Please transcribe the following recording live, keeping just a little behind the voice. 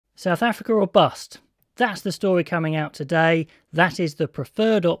South Africa or bust? That's the story coming out today. That is the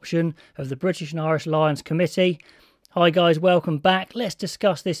preferred option of the British and Irish Lions Committee. Hi guys, welcome back. Let's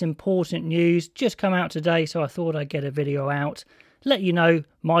discuss this important news. Just come out today, so I thought I'd get a video out. Let you know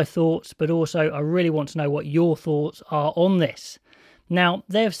my thoughts, but also I really want to know what your thoughts are on this. Now,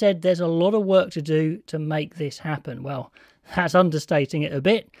 they've said there's a lot of work to do to make this happen. Well, that's understating it a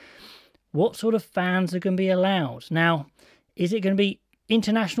bit. What sort of fans are going to be allowed? Now, is it going to be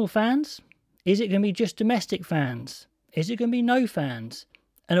international fans? Is it going to be just domestic fans? Is it going to be no fans?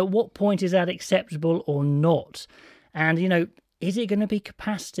 And at what point is that acceptable or not? And, is it going to be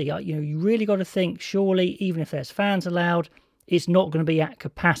capacity? You really got to think, surely, even if there's fans allowed, it's not going to be at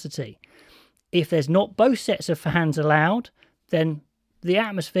capacity. If there's not both sets of fans allowed, then the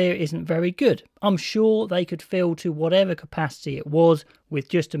atmosphere isn't very good. I'm sure they could fill to whatever capacity it was with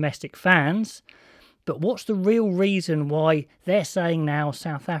just domestic fans. But what's the real reason why they're saying now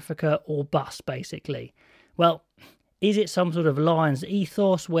South Africa or bust, basically? Well, is it some sort of Lions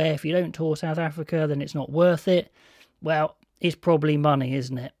ethos where if you don't tour South Africa, then it's not worth it? Well, it's probably money,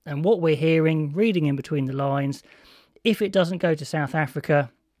 isn't it? And what we're hearing, reading in between the lines, if it doesn't go to South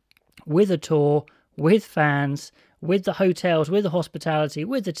Africa with a tour, with fans, with the hotels, with the hospitality,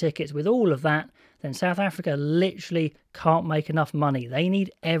 with the tickets, with all of that, then South Africa literally can't make enough money. They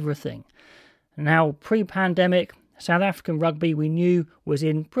need everything. Now, pre-pandemic, South African rugby we knew was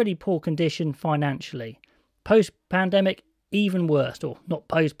in pretty poor condition financially. Post-pandemic, even worse. Or not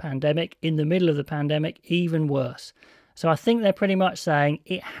post-pandemic, in the middle of the pandemic, even worse. So I think they're pretty much saying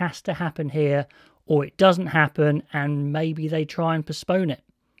it has to happen here or it doesn't happen, and maybe they try and postpone it.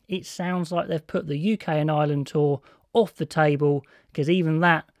 It sounds like they've put the UK and Ireland tour off the table because even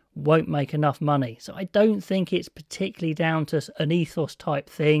that won't make enough money. So I don't think it's particularly down to an ethos type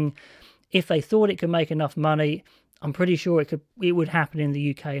thing. If they thought it could make enough money, I'm pretty sure it would happen in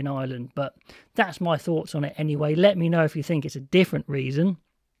the UK and Ireland. But that's my thoughts on it anyway. Let me know if you think it's a different reason.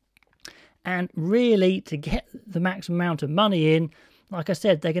 And really, to get the maximum amount of money in, like I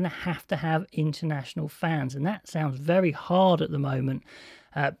said, they're going to have international fans. And that sounds very hard at the moment.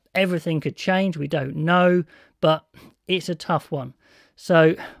 Everything could change, we don't know, but it's a tough one.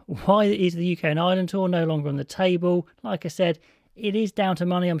 So why is the UK and Ireland tour no longer on the table? Like I said, it is down to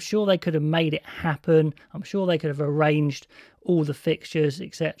money. I'm sure they could have made it happen. I'm sure they could have arranged all the fixtures,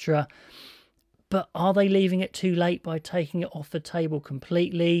 etc. But are they leaving it too late by taking it off the table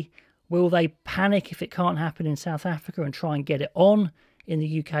completely? Will they panic if it can't happen in South Africa and try and get it on in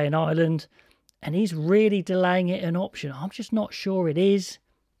the UK and Ireland? And is really delaying it an option? I'm just not sure it is.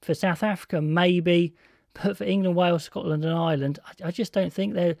 For South Africa, maybe. But for England, Wales, Scotland and Ireland, I just don't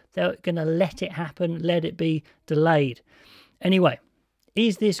think they're going to let it happen, let it be delayed. Anyway,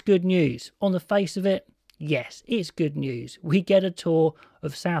 is this good news? On the face of it, yes, it's good news. We get a tour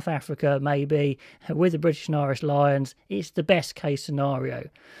of South Africa, maybe, with the British and Irish Lions. It's the best case scenario.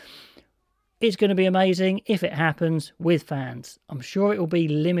 It's going to be amazing if it happens with fans. I'm sure it will be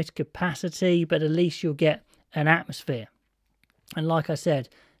limited capacity, but at least you'll get an atmosphere. And like I said,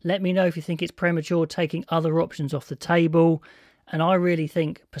 let me know if you think it's premature taking other options off the table. And I really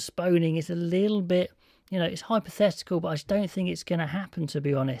think postponing is a little bit, it's hypothetical, but I just don't think it's going to happen, to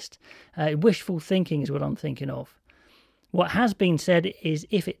be honest. Wishful thinking is what I'm thinking of. What has been said is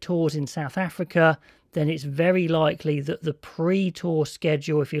if it tours in South Africa, then it's very likely that the pre-tour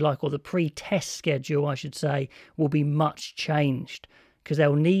schedule, if you like, or the pre-test schedule, I should say, will be much changed because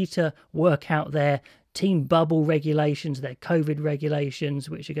they'll need to work out their team bubble regulations, their COVID regulations,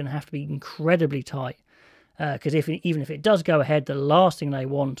 which are going to have to be incredibly tight. Because even if it does go ahead, the last thing they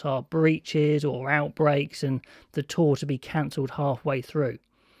want are breaches or outbreaks and the tour to be cancelled halfway through.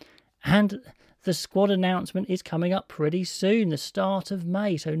 And the squad announcement is coming up pretty soon, the start of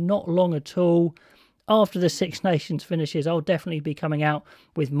May, so not long at all. After the Six Nations finishes, I'll definitely be coming out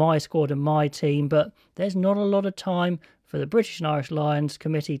with my squad and my team, but there's not a lot of time for the British and Irish Lions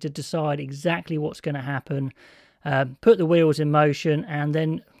Committee to decide exactly what's going to happen, put the wheels in motion, and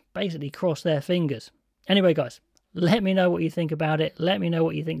then basically cross their fingers. Anyway, guys, let me know what you think about it. Let me know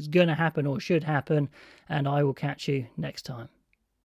what you think is going to happen or should happen, and I will catch you next time.